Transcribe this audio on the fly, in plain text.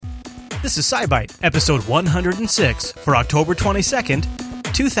This is SciByte, episode 106 for October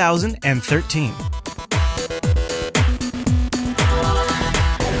 22nd, 2013.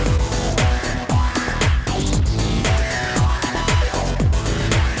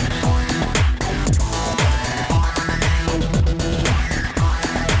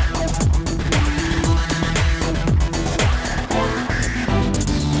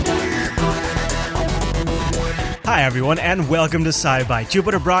 Hi, everyone, and welcome to SciByte,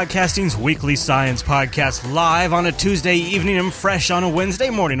 Jupiter Broadcasting's weekly science podcast, live on a Tuesday evening and fresh on a Wednesday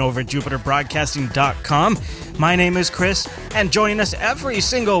morning over at jupiterbroadcasting.com. My name is Chris, and joining us every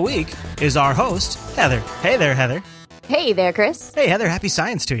single week is our host, Heather. Hey there, Heather. Hey there, Chris. Hey, Heather, happy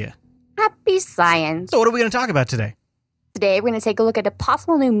science to you. Happy science. So what are we going to talk about today? Today, we're going to take a look at a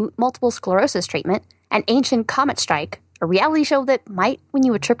possible new multiple sclerosis treatment, an ancient comet strike, a reality show that might win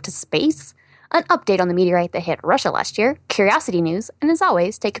you a trip to space, an update on the meteorite that hit Russia last year, curiosity news, and as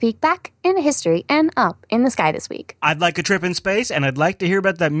always, take a peek back into history and up in the sky this week. I'd like a trip in space, and I'd like to hear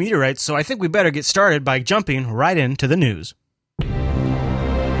about that meteorite, so I think we better get started by jumping right into the news.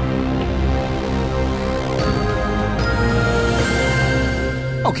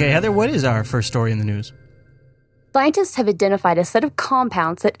 Okay, Heather, what is our first story in the news? Scientists have identified a set of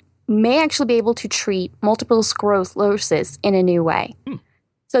compounds that may actually be able to treat multiple sclerosis in a new way.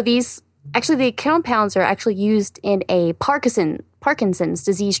 So the compounds are actually used in a Parkinson's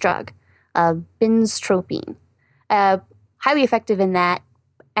disease drug, benztropine. Highly effective in that,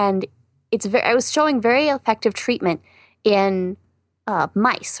 and I was showing very effective treatment in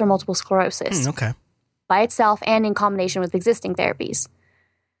mice for multiple sclerosis. Okay. By itself and in combination with existing therapies.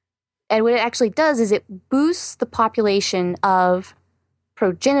 And what it actually does is it boosts the population of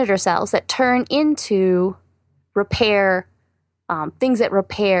progenitor cells that turn into things that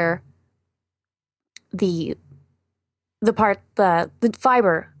repair the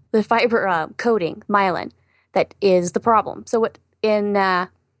fiber coating, myelin, that is the problem. So we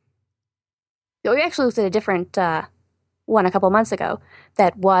actually looked at a different one a couple of months ago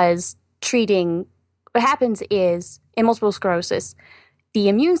that was treating. What happens is in multiple sclerosis, the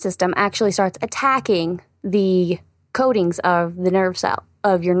immune system actually starts attacking the coatings of the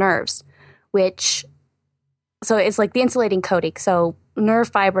your nerves, so it's like the insulating coating. So nerve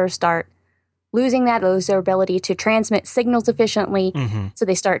fibers lose their ability to transmit signals efficiently, so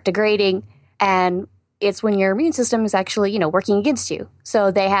they start degrading, and it's when your immune system is actually, working against you.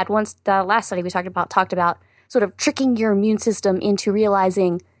 So they had the last study we talked about sort of tricking your immune system into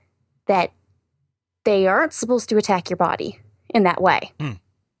realizing that they aren't supposed to attack your body in that way.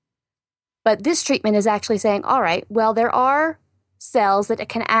 But this treatment is actually saying, all right, well, there are cells that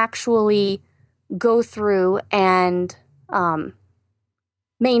can actually go through and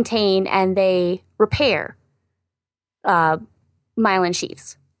maintain, and they repair myelin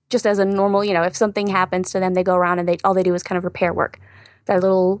sheaths. Just as a normal, if something happens to them, they go around and all they do is kind of repair work. They're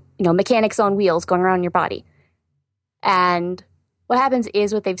little, mechanics on wheels going around your body. And what happens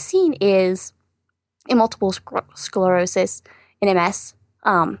is, what they've seen is, in multiple sclerosis, in MS,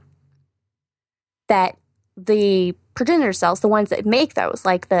 that the progenitor cells, the ones that make those,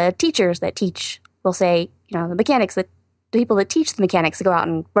 like the teachers that teach, will say, the mechanics the people that teach the mechanics to go out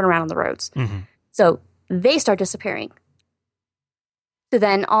and run around on the roads. So they start disappearing. So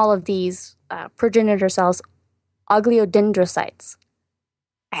then all of these progenitor cells, oligodendrocytes,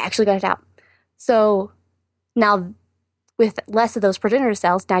 I actually got it out. So now with less of those progenitor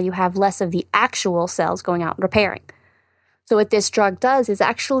cells, now you have less of the actual cells going out and repairing. So what this drug does is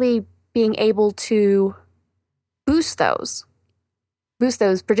actually being able to boost those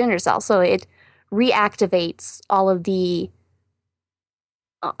progenitor cells. So it reactivates all of the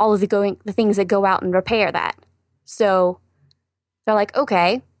things that go out and repair that. So they're like,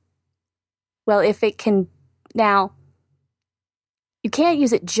 okay, well, if it can now, you can't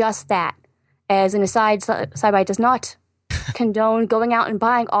use it just that. As an aside, SciByte does not condone going out and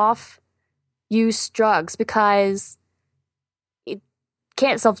buying off-use drugs because it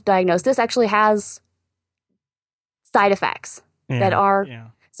can't self-diagnose. This actually has side effects that are... Yeah.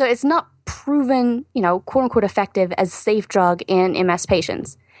 So it's not proven, quote-unquote effective as a safe drug in MS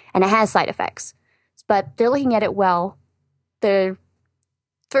patients, and it has side effects. But they're looking at it well. The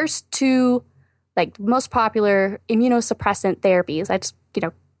first two, most popular immunosuppressant therapies,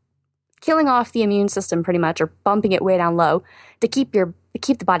 killing off the immune system pretty much, or bumping it way down low to keep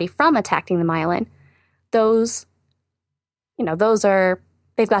the body from attacking the myelin.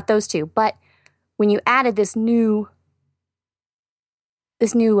 They've got those two. But when you added this new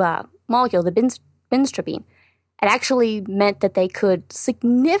molecule, the benztropine, it actually meant that they could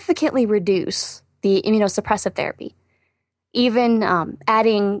significantly reduce the immunosuppressive therapy. even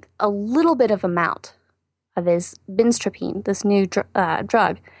adding a little bit of amount of this benztropine, this new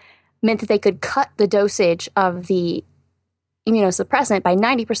drug, meant that they could cut the dosage of the immunosuppressant by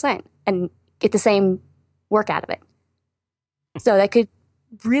 90% and get the same work out of it. So that could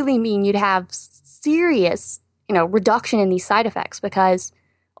really mean you'd have serious, reduction in these side effects, because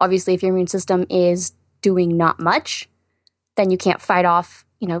obviously if your immune system is doing not much, then you can't fight off,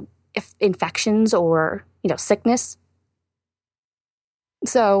 if infections or, sickness.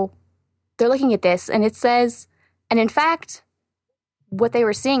 So they're looking at this and it says, and in fact, what they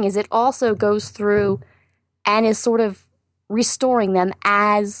were seeing is it also goes through and is sort of restoring them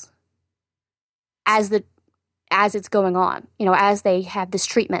as it's going on, as they have this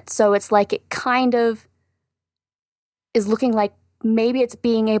treatment. So it's like it kind of is looking like maybe it's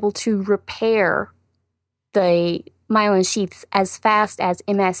being able to repair the myelin sheaths as fast as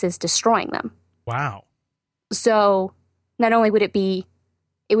MS is destroying them. Wow. So not only would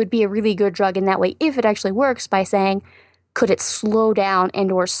it would be a really good drug in that way if it actually works, by saying, could it slow down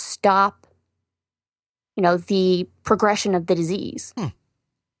and or stop, the progression of the disease?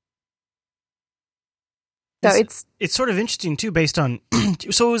 So it's sort of interesting too, based on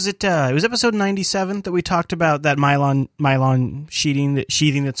so was it was episode 97 that we talked about that myelin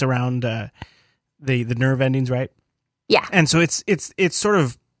sheathing that's around the nerve endings, right? Yeah. And so it's sort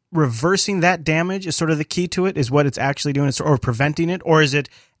of reversing that damage is sort of the key to it, is what it's actually doing, or preventing it, or is it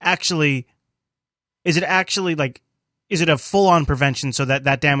actually like, is it a full-on prevention so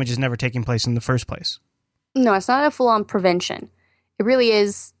that damage is never taking place in the first place? No, it's not a full-on prevention. It really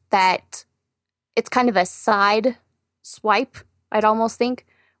is that it's kind of a side swipe, I'd almost think,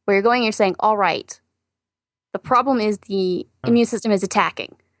 where you're going and you're saying, all right, the problem is the immune system is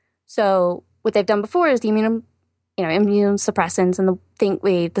attacking. So what they've done before is the immune suppressants, and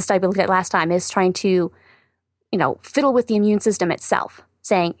the study we looked at last time is trying to, fiddle with the immune system itself,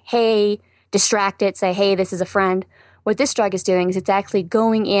 saying, hey, distract it, say, hey, this is a friend. What this drug is doing is it's actually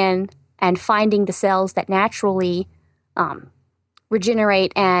going in and finding the cells that naturally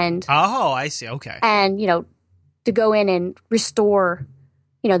regenerate and... Oh, I see. Okay. And, to go in and restore,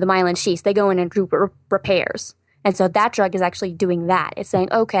 the myelin sheaths. They go in and do repairs. And so that drug is actually doing that. It's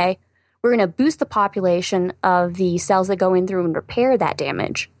saying, okay, we're going to boost the population of the cells that go in through and repair that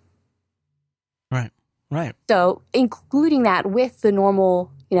damage. Right. So including that with the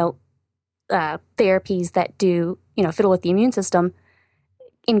normal, therapies that do, fiddle with the immune system,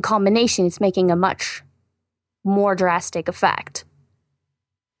 in combination, it's making a much more drastic effect.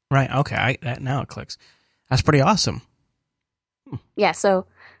 Right. Okay. Now it clicks. That's pretty awesome. Yeah. So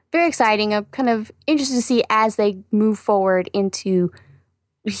very exciting. I'm kind of interested to see as they move forward into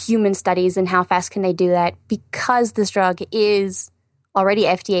human studies and how fast can they do that, because this drug is already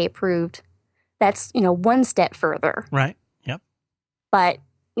FDA approved. That's, one step further. Right. Yep. But,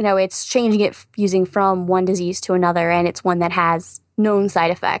 it's changing it using from one disease to another, and it's one that has known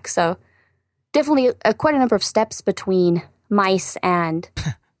side effects. So definitely quite a number of steps between mice and,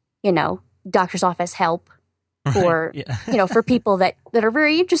 doctor's office help for, for people that are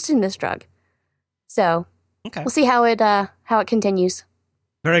very interested in this drug. So We'll see how it continues.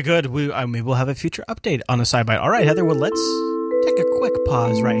 Very good. Maybe we'll have a future update on the SciByte. All right, Heather, well, let's take a quick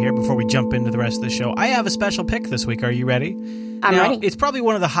pause right here before we jump into the rest of the show. I have a special pick this week. Are you ready? I'm ready. It's probably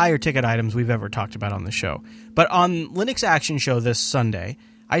one of the higher ticket items we've ever talked about on the show. But on Linux Action Show this Sunday,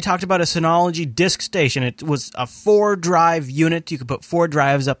 I talked about a Synology disk station. It was a 4-drive unit. You could put 4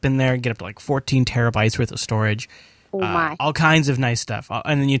 drives up in there and get up to like 14 terabytes worth of storage. Oh my. All kinds of nice stuff.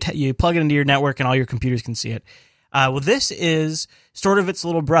 And then you plug it into your network and all your computers can see it. Well, this is sort of its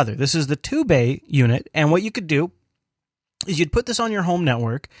little brother. This is the 2-bay unit. And what you could do is you'd put this on your home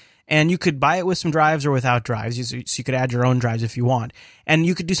network, and you could buy it with some drives or without drives. So you could add your own drives if you want. And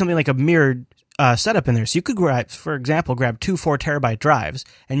you could do something like a mirrored setup in there. So you could grab 2 4-terabyte drives,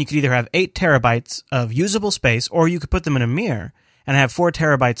 and you could either have 8 terabytes of usable space, or you could put them in a mirror and have 4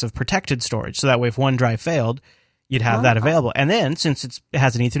 terabytes of protected storage. So that way, if one drive failed, you'd have that available. And then, since it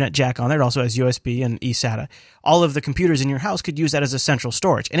has an Ethernet jack on there, it also has USB and eSATA. All of the computers in your house could use that as a central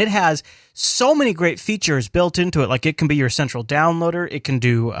storage. And it has so many great features built into it. Like, it can be your central downloader. It can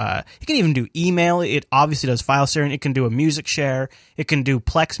even do email. It obviously does file sharing. It can do a music share. It can do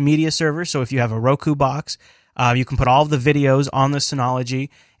Plex media server. So if you have a Roku box, you can put all of the videos on the Synology,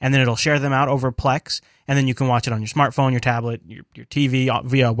 and then it'll share them out over Plex. And then you can watch it on your smartphone, your tablet, your TV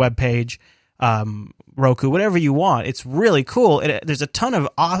via a web page. Roku, whatever you want. It's really cool. There's a ton of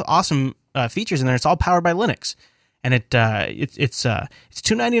awesome features in there. It's all powered by Linux, and it's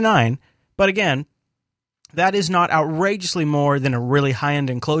 $299. But again, That is not outrageously more than a really high-end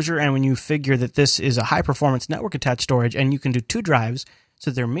enclosure, and when you figure that this is a high-performance network-attached storage and you can do 2 drives,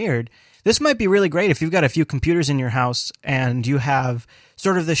 so they're mirrored, this might be really great if you've got a few computers in your house and you have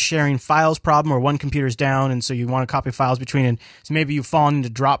sort of this sharing files problem, or one computer's down and so you want to copy files between, and so maybe you've fallen into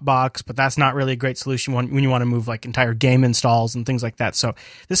Dropbox, but that's not really a great solution when you want to move like entire game installs and things like that. So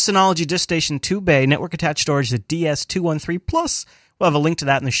this Synology DiskStation 2-bay network-attached storage, the DS213 Plus, we'll have a link to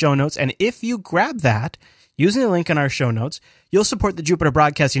that in the show notes, and if you grab that, using the link in our show notes, you'll support the Jupiter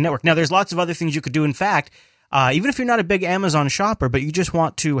Broadcasting Network. Now, there's lots of other things you could do. In fact, even if you're not a big Amazon shopper, but you just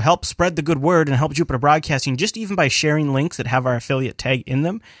want to help spread the good word and help Jupiter Broadcasting, just even by sharing links that have our affiliate tag in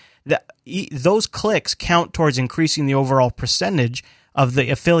them, those clicks count towards increasing the overall percentage of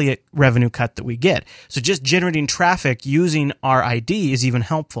the affiliate revenue cut that we get. So just generating traffic using our ID is even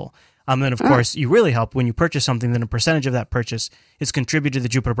helpful. And of course, you really help when you purchase something, then a percentage of that purchase is contributed to the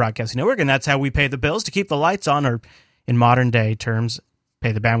Jupiter Broadcasting Network, and that's how we pay the bills to keep the lights on, or in modern day terms,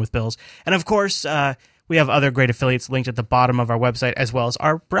 pay the bandwidth bills. And of course, we have other great affiliates linked at the bottom of our website, as well as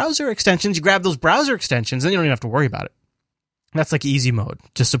our browser extensions. You grab those browser extensions, then you don't even have to worry about it. That's like easy mode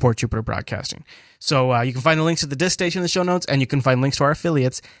to support Jupiter Broadcasting. So you can find the links to the DiskStation in the show notes, and you can find links to our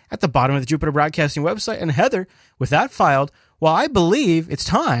affiliates at the bottom of the Jupiter Broadcasting website. And Heather, with that filed, well, I believe it's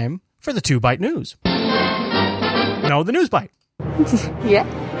time for the 2-Byte News. No, the News Byte. Yeah.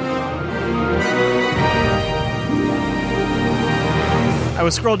 I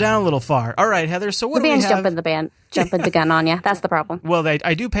was scrolled down a little far. All right, Heather, so what do we have? Jumping the gun on you. That's the problem. Well,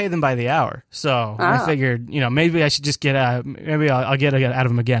 I do pay them by the hour, so I figured, maybe I should just get, maybe I'll get out of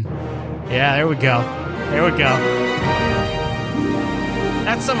them again. Yeah, there we go. There we go.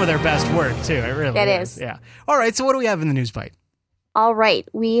 That's some of their best work, too. It really is. Yeah. All right, so what do we have in the News Byte? All right,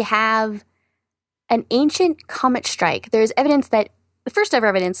 we have an ancient comet strike. There's evidence that, the first ever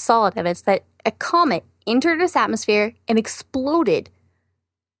evidence, solid evidence, that a comet entered Earth's atmosphere and exploded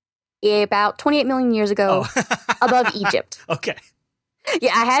about 28 million years ago above Egypt. Okay.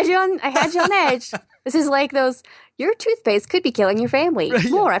 Yeah, I had you on edge. This is like those, your toothpaste could be killing your family.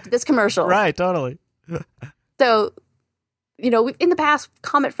 More after this commercial. Right, totally. So, in the past,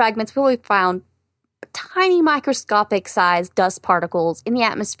 comet fragments, we've found tiny microscopic sized dust particles in the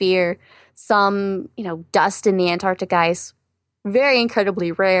atmosphere, some, dust in the Antarctic ice, very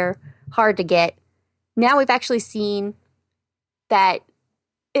incredibly rare, hard to get. Now we've actually seen that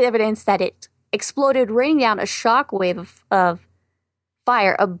evidence that it exploded, raining down a shock wave of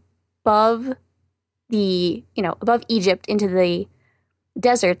fire above above Egypt into the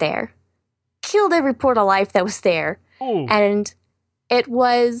desert there, killed every port of life that was there. Ooh. And it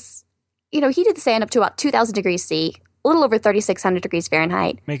was, heated the sand up to about 2,000 degrees C, a little over 3,600 degrees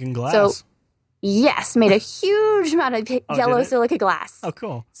Fahrenheit. Making glass. So, yes, made a huge amount of yellow silica glass. Oh,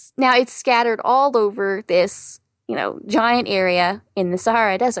 cool. Now, it's scattered all over this, giant area in the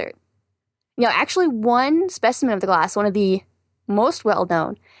Sahara Desert. Actually, one specimen of the glass, one of the most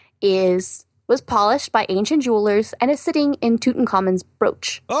well-known, was polished by ancient jewelers and is sitting in Tutankhamun's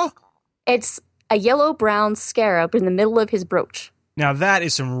brooch. Oh! It's a yellow-brown scarab in the middle of his brooch. Now, that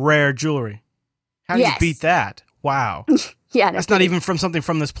is some rare jewelry. How do you beat that? Wow. Yeah. That's not even from something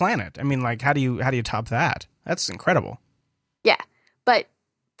from this planet. I mean, like, how do you top that? That's incredible. Yeah. But,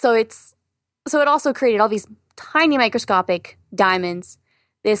 so it also created all these tiny microscopic diamonds.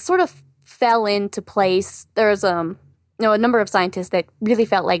 This sort of fell into place. There's a number of scientists that really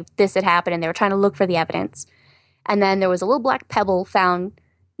felt like this had happened, and they were trying to look for the evidence. And then there was a little black pebble found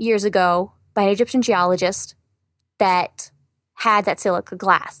years ago by an Egyptian geologist that had that silica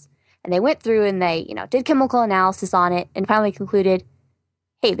glass. And they went through and they, did chemical analysis on it and finally concluded,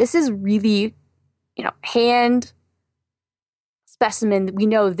 hey, this is really, hand specimen. We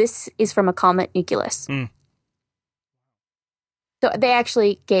know this is from a comet nucleus. Mm. So they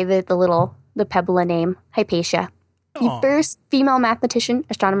actually gave it the pebble a name, Hypatia. The first female mathematician,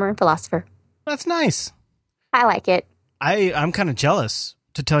 astronomer, and philosopher. That's nice. I like it. I'm kind of jealous,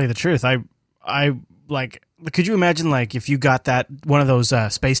 to tell you the truth. I like, could you imagine, like, if you got one of those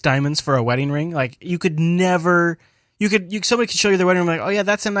space diamonds for a wedding ring? Like, somebody could show you their wedding ring, like, oh yeah,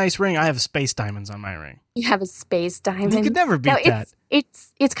 that's a nice ring. I have space diamonds on my ring. You have a space diamond? You could never beat that.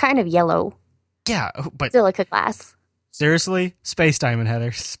 It's kind of yellow. Yeah, but silica glass. Seriously? Space diamond,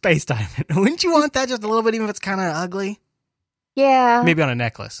 Heather. Space diamond. Wouldn't you want that just a little bit, even if it's kind of ugly? Yeah. Maybe on a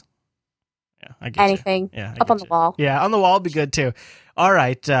necklace. Yeah, I get anything. You. Yeah, up on the wall. Yeah, on the wall would be good too. All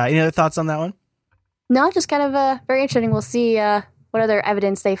right. Any other thoughts on that one? No, just kind of very interesting. We'll see what other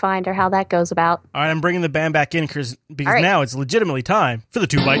evidence they find or how that goes about. All right, I'm bringing the band back in because now it's legitimately time for the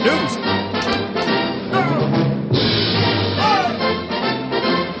 2-Byte News.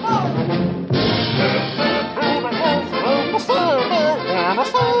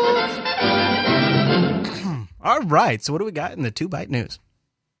 All right. So what do we got in the 2Byte news?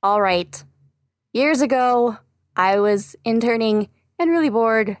 All right. Years ago, I was interning and really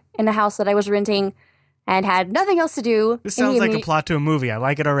bored in a house that I was renting and had nothing else to do. This sounds like a plot to a movie. I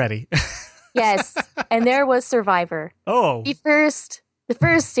like it already. Yes. And there was Survivor. Oh. The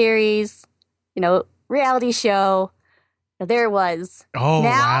first series, reality show. There it was. Oh, now,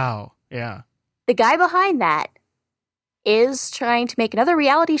 wow. Yeah. The guy behind that is trying to make another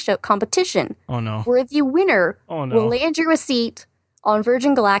reality show competition. Oh, no. Where the winner will land you a seat on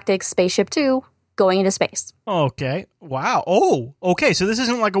Virgin Galactic's Spaceship 2 going into space. Okay. Wow. Oh, okay. So this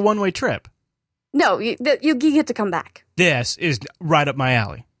isn't like a one-way trip. No, you get to come back. This is right up my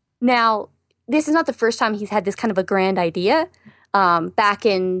alley. Now, this is not the first time he's had this kind of a grand idea. Back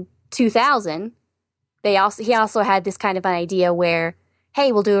in 2000, he also had this kind of an idea where,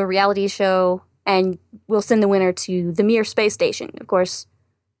 hey, we'll do a reality show and we'll send the winner to the Mir space station. Of course,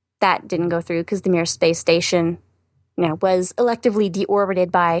 that didn't go through because the Mir space station, was electively deorbited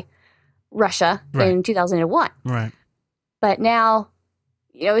by Russia in 2001. Right. But now,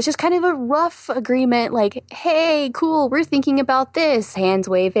 it's just kind of a rough agreement, like, hey, cool, we're thinking about this. Hands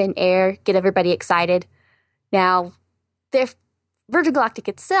wave in air, get everybody excited. Now, Virgin Galactic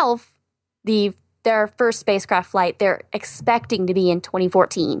itself, their first spacecraft flight, they're expecting to be in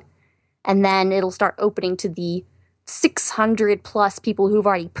 2014. And then it'll start opening to the 600 plus people who've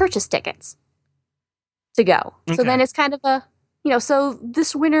already purchased tickets to go. Okay. So then it's kind of so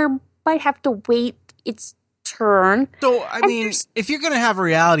this winner might have to wait its turn. So, I mean, if you're going to have a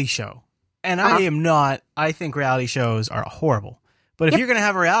reality show, and I think reality shows are horrible. But if you're going to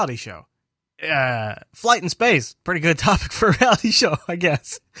have a reality show, flight in space, pretty good topic for a reality show, I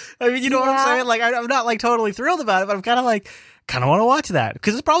guess. I mean, you know what I'm saying? Like, I'm not like totally thrilled about it, but I'm kind of want to watch that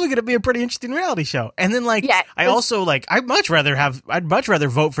because it's probably going to be a pretty interesting reality show. And then I'd much rather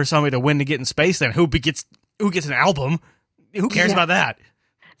vote for somebody to win to get in space than who gets an album. Who cares about that?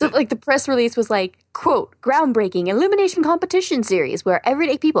 So, the press release was quote, groundbreaking elimination competition series where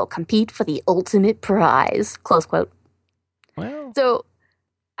everyday people compete for the ultimate prize, close quote. Well. So,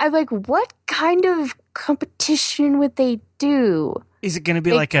 I'm like, what kind of competition would they do? Is it going to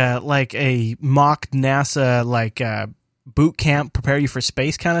be like a mock NASA, boot camp, prepare you for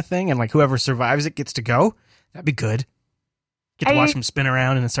space kind of thing? And, whoever survives it gets to go? That'd be good. Get to watch them spin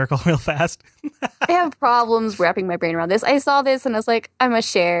around in a circle real fast. I have problems wrapping my brain around this. I saw this and I was like, I must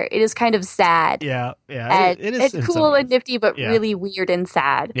share. It is kind of sad. Yeah. It is. It's cool and nifty, but really weird and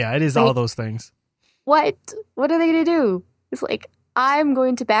sad. Yeah, it is all those things. What are they going to do? It's I'm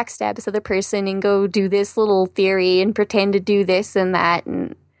going to backstab this other person and go do this little theory and pretend to do this and that.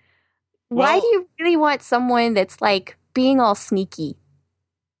 And why do you really want someone that's being all sneaky?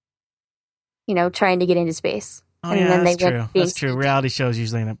 Trying to get into space. Oh, yeah, that's true. That's true. Reality shows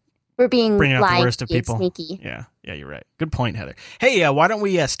usually end up bringing out the worst of people. Sneaky. Yeah, you're right. Good point, Heather. Hey, why don't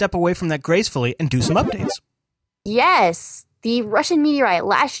we step away from that gracefully and do some updates? Yes. The Russian meteorite.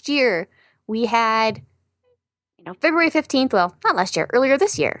 Last year, we had, February 15th, well, not last year, earlier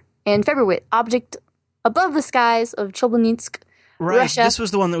this year, in February, object above the skies of Chelyabinsk, Russia. This was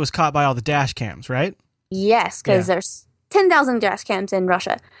the one that was caught by all the dash cams, right? Yes, because there's 10,000 dash cams in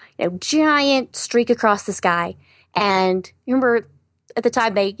Russia. Giant streak across the sky. And remember, at the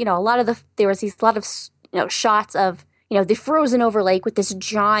time, there was a lot of shots of the frozen over lake with this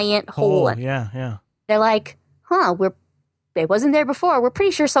giant hole. Oh, yeah. They're like, it wasn't there before. We're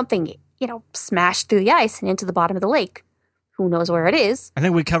pretty sure something smashed through the ice and into the bottom of the lake. Who knows where it is? I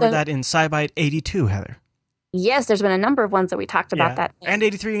think we covered that in SciByte 82, Heather. Yes, there's been a number of ones that we talked about that. And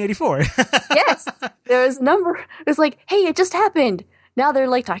 83 and 84. Yes, there was a number. It was hey, it just happened. Now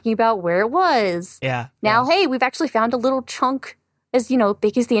they're talking about where it was. Yeah. Now, hey, we've actually found a little chunk as,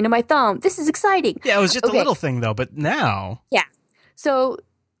 big as the end of my thumb. This is exciting. Yeah, it was just a little thing, though, but now. Yeah. So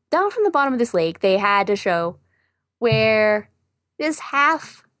down from the bottom of this lake, they had a show where this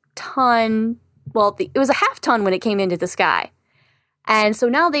half-ton, it was a half-ton when it came into the sky. And so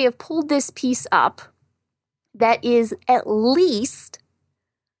now they have pulled this piece up that is at least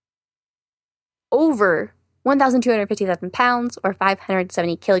over 1,250,000 pounds or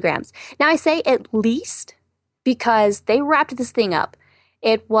 570 kilograms. Now, I say at least because they wrapped this thing up.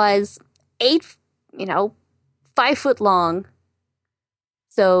 It was 5 foot long.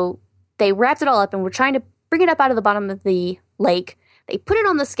 So they wrapped it all up and were trying to bring it up out of the bottom of the lake. They put it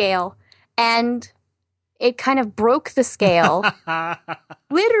on the scale and it kind of broke the scale.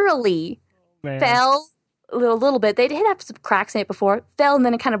 Literally fell a little bit. They did have some cracks in it before. It fell and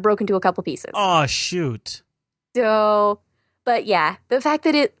then it kind of broke into a couple pieces. Oh, shoot. So, but yeah, the fact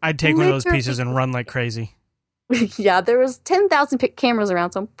that I'd take one of those pieces and run like crazy. Yeah, there was 10,000 cameras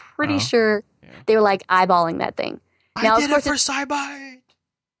around, so I'm pretty sure They were like eyeballing that thing. Now, I did it for SciByte.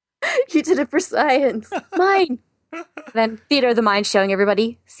 You did it for science. Mine. Then Theater of the Mind showing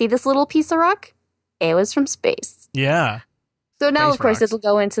everybody, see this little piece of rock? It was from space. Yeah. So now, Space of course, rocks. it'll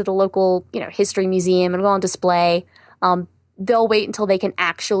go into the local, history museum and go on display. They'll wait until they can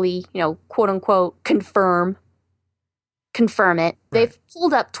actually, quote unquote, confirm it. Right. They've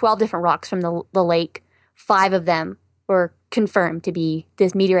pulled up 12 different rocks from the lake. 5 of them were confirmed to be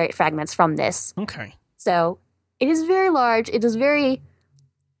these meteorite fragments from this. Okay. So it is very large. It is very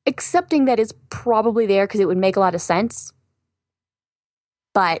accepting that it's probably there because it would make a lot of sense.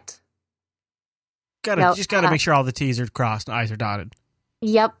 But just gotta make sure all the T's are crossed and I's are dotted.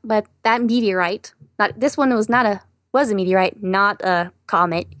 Yep, but that meteorite, this one was a meteorite, not a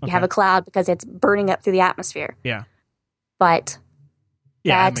comet. You have a cloud because it's burning up through the atmosphere. Yeah. But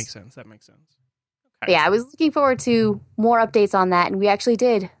that makes sense. Okay. Yeah, I was looking forward to more updates on that, and we actually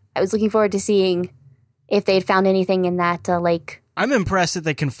did. I was looking forward to seeing if they'd found anything in that lake. I'm impressed that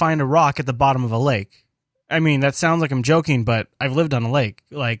they can find a rock at the bottom of a lake. I mean, that sounds like I'm joking, but I've lived on a lake.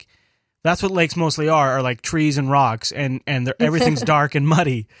 Like, that's what lakes mostly are like trees and rocks, and everything's dark and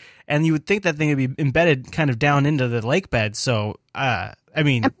muddy. And you would think that thing would be embedded kind of down into the lake bed. So,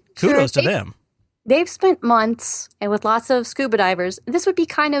 kudos to them. They've spent months, and with lots of scuba divers, this would be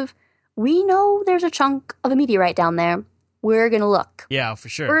we know there's a chunk of a meteorite down there. We're going to look. Yeah, for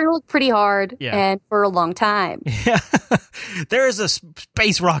sure. We're going to look pretty hard and for a long time. Yeah. There is a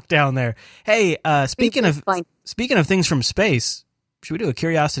space rock down there. Hey, speaking of things from space, should we do a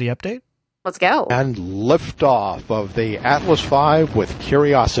curiosity update? Let's go. And liftoff of the Atlas V with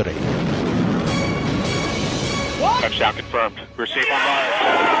Curiosity. Touchdown confirmed. We're safe on Mars.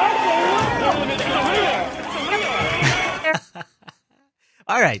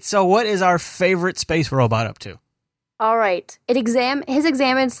 All right, so what is our favorite space robot up to? All right. It has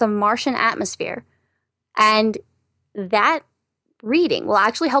examined some Martian atmosphere, and that reading will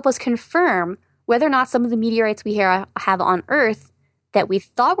actually help us confirm whether or not some of the meteorites we have on Earth that we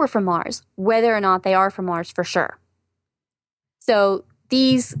thought were from Mars, whether or not they are from Mars for sure. So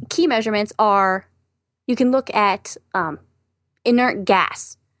these key measurements are, you can look at inert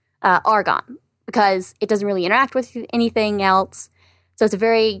gas, argon, because it doesn't really interact with anything else. So it's a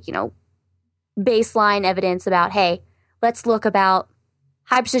very, baseline evidence about, hey, let's look about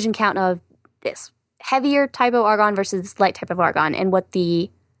high precision count of this heavier type of argon versus this light type of argon and what the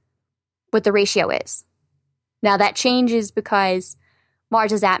ratio is. Now that changes because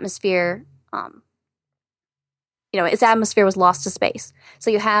Mars's atmosphere, its atmosphere was lost to space.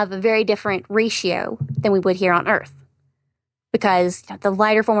 So you have a very different ratio than we would here on Earth. Because the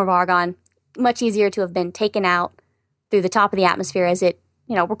lighter form of argon, much easier to have been taken out through the top of the atmosphere as it,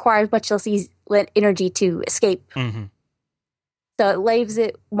 requires much less energy to escape. Mm-hmm. So it leaves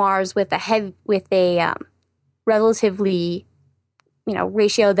Mars with a relatively,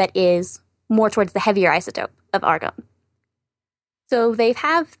 ratio that is more towards the heavier isotope of argon. So they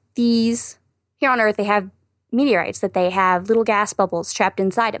have these, here on Earth, they have meteorites that they have little gas bubbles trapped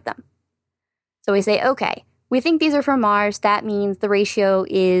inside of them. So we say, okay, we think these are from Mars. That means the ratio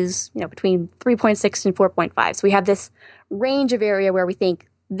is, between 3.6 and 4.5. So we have this range of area where we think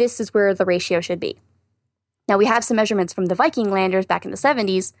this is where the ratio should be. Now we have some measurements from the Viking landers back in the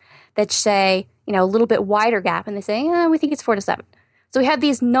 70s that say, a little bit wider gap. And they say, we think it's 4 to 7. So we have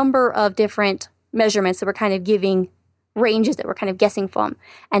these number of different measurements that we're kind of giving ranges that we're kind of guessing from.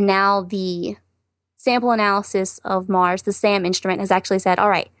 And now the sample analysis of Mars, the SAM instrument, has actually said, all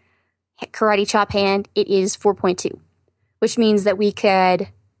right, karate chop hand, it is 4.2, which means that we could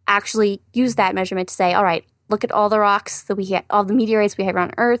actually use that measurement to say, all right, look at all the rocks that we have, all the meteorites we have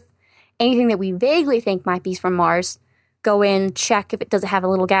around Earth, anything that we vaguely think might be from Mars, go in, check if it doesn't have a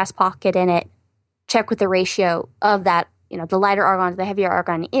little gas pocket in it, check what the ratio of that, the lighter argon to the heavier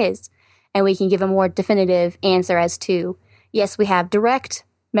argon is, and we can give a more definitive answer as to, yes, we have direct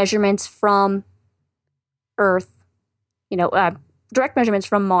measurements from Earth, direct measurements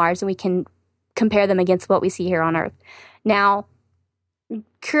from Mars, and we can compare them against what we see here on Earth. Now,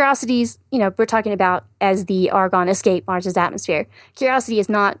 Curiosity's, we're talking about as the argon escape Mars's atmosphere. Curiosity is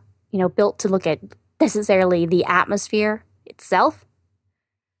not, built to look at necessarily the atmosphere itself.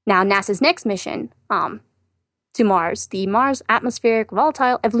 Now, NASA's next mission to Mars, the Mars Atmospheric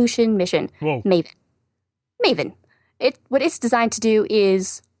Volatile Evolution Mission, Whoa. MAVEN. What it's designed to do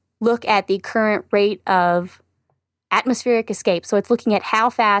is look at the current rate of atmospheric escape. So it's looking at how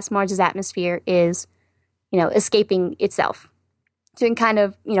fast Mars's atmosphere is, escaping itself. So you can kind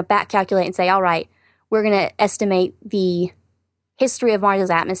of, back calculate and say, all right, we're going to estimate the history of Mars's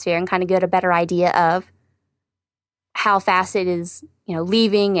atmosphere and kind of get a better idea of how fast it is,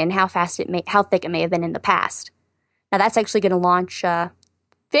 leaving and how thick it may have been in the past. Now that's actually going to launch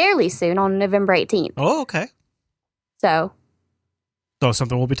fairly soon on November 18th. Oh, okay. So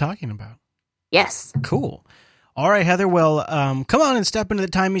something we'll be talking about. Yes. Cool. All right, Heather. Well, come on and step into the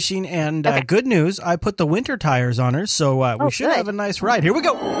time machine. And Okay. Good news, I put the winter tires on her, so we should good. have a nice ride. Here we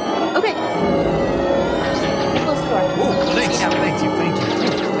go. Okay. Close the door. Oh, thank you.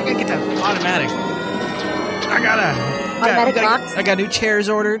 I gotta get that automatic. Automatic locks? I got new chairs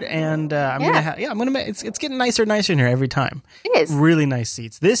ordered, and I'm gonna make it's getting nicer and nicer in here every time. It is. Really nice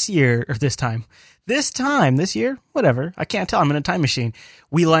seats. This year, whatever. I can't tell. I'm in a time machine.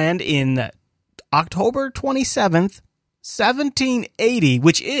 We land in October 27th, 1780,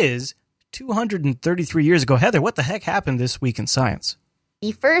 which is 233 years ago. Heather, what the heck happened this week in science?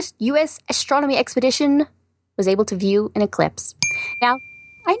 The first U.S. astronomy expedition was able to view an eclipse. Now,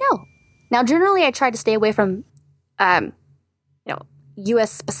 I know. Now, generally, I try to stay away from,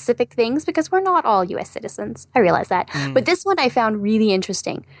 U.S. specific things because we're not all U.S. citizens. I realize that. But this one I found really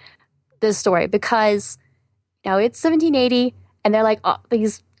interesting, this story, because, it's 1780, and they're like,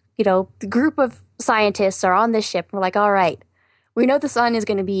 these, the group of scientists are on this ship. We're like, all right, we know the sun is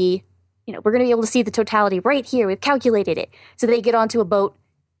going to be, we're going to be able to see the totality right here. We've calculated it. So they get onto a boat,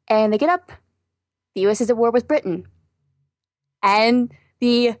 and they get up. The U.S. is at war with Britain. And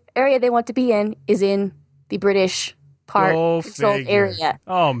the area they want to be in is in the British controlled area.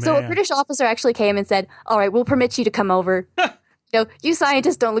 Oh, man. So a British officer actually came and said, all right, we'll permit you to come over. You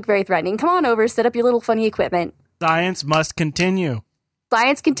scientists don't look very threatening. Come on over, set up your little funny equipment. Science must continue.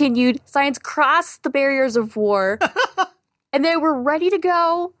 Science continued. Science crossed the barriers of war. And they were ready to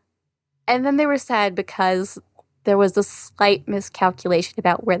go. And then they were sad because there was a slight miscalculation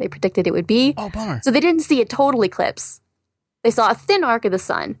about where they predicted it would be. Oh, bummer. So they didn't see a total eclipse. They saw a thin arc of the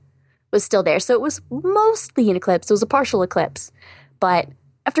sun was still there. So it was mostly an eclipse. It was a partial eclipse. But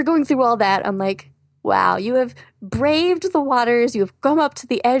after going through all that, I'm like, wow, you have braved the waters. You have come up to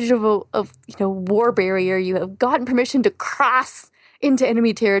the edge of a war barrier. You have gotten permission to cross into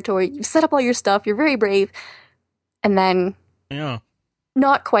enemy territory. You've set up all your stuff. You're very brave. And then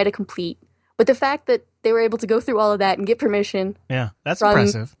not quite a complete. But the fact that they were able to go through all of that and get permission. Yeah, that's from,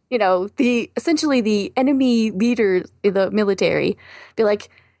 impressive. Essentially the enemy leaders in the military. Be like,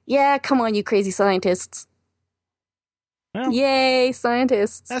 yeah, come on, you crazy scientists. Well, yay,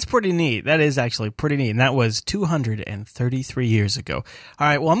 scientists. That's pretty neat. That is actually pretty neat. And that was 233 years ago. All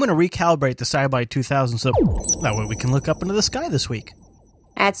right, well, I'm going to recalibrate the SciByte 2000 so that way we can look up into the sky this week.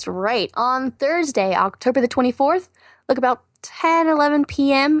 That's right. On Thursday, October the 24th, look about 10:11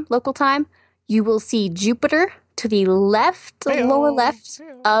 p.m. local time, you will see Jupiter to the left, lower left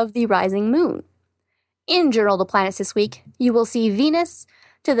of the rising moon. In Journal of the Planets this week, you will see Venus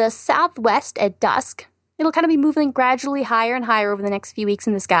to the southwest at dusk. It'll kind of be moving gradually higher and higher over the next few weeks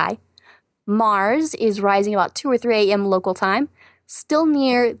in the sky. Mars is rising about 2 or 3 a.m. local time, still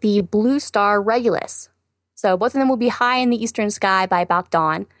near the blue star Regulus. So both of them will be high in the eastern sky by about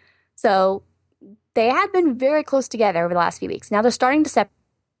dawn. So they had been very close together over the last few weeks. Now they're starting to separate.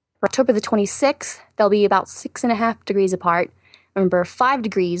 For October the 26th, they'll be about 6.5 degrees apart. Remember, 5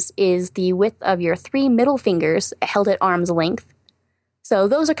 degrees is the width of your 3 middle fingers held at arm's length. So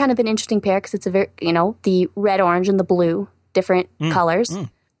those are kind of an interesting pair because it's a very, the red, orange, and the blue, different colors.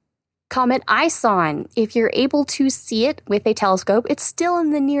 Comet Ison, if you're able to see it with a telescope, it's still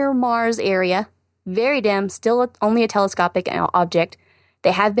in the near Mars area. Very dim, still only a telescopic object.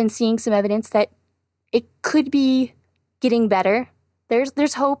 They have been seeing some evidence that it could be getting better.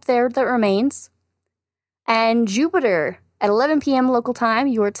 There's hope there that remains. And Jupiter, at 11 p.m. local time,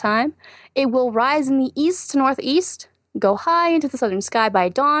 your time, it will rise in the east to northeast, go high into the southern sky by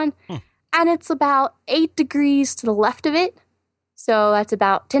dawn, and it's about 8 degrees to the left of it. So that's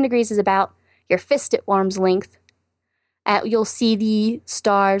about 10 degrees is about your fist at arm's length. You'll see the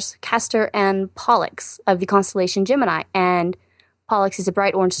stars Castor and Pollux of the constellation Gemini, and Pollux is a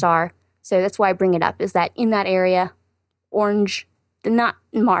bright orange star. So that's why I bring it up, is that in that area, orange, not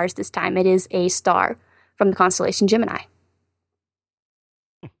Mars this time, it is a star from the constellation Gemini.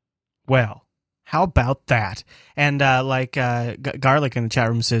 Well, how about that? And Garlic in the chat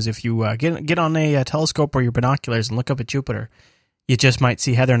room says, if you get on a telescope or your binoculars and look up at Jupiter, you just might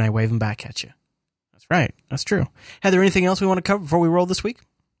see Heather and I waving back at you. That's right. That's true. Heather, anything else we want to cover before we roll this week?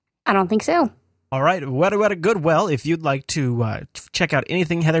 I don't think so. All right. What a good. Well, if you'd like to check out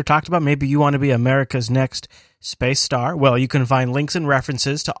anything Heather talked about, maybe you want to be America's next space star. Well, you can find links and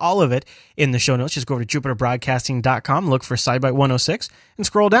references to all of it in the show notes. Just go over to jupiterbroadcasting.com, look for SciByte 106, and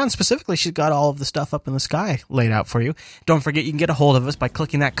scroll down. Specifically, she's got all of the stuff up in the sky laid out for you. Don't forget, you can get a hold of us by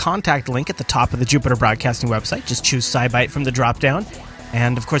clicking that contact link at the top of the Jupiter Broadcasting website. Just choose SciByte from the drop-down.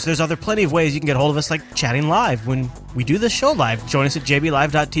 And, of course, there's plenty of ways you can get a hold of us, like chatting live when we do this show live. Join us at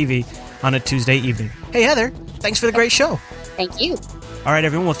jblive.tv on a Tuesday evening. Hey, Heather, thanks for the great show. Thank you. All right,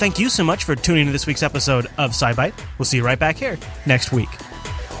 everyone. Well, thank you so much for tuning into this week's episode of SciByte. We'll see you right back here next week.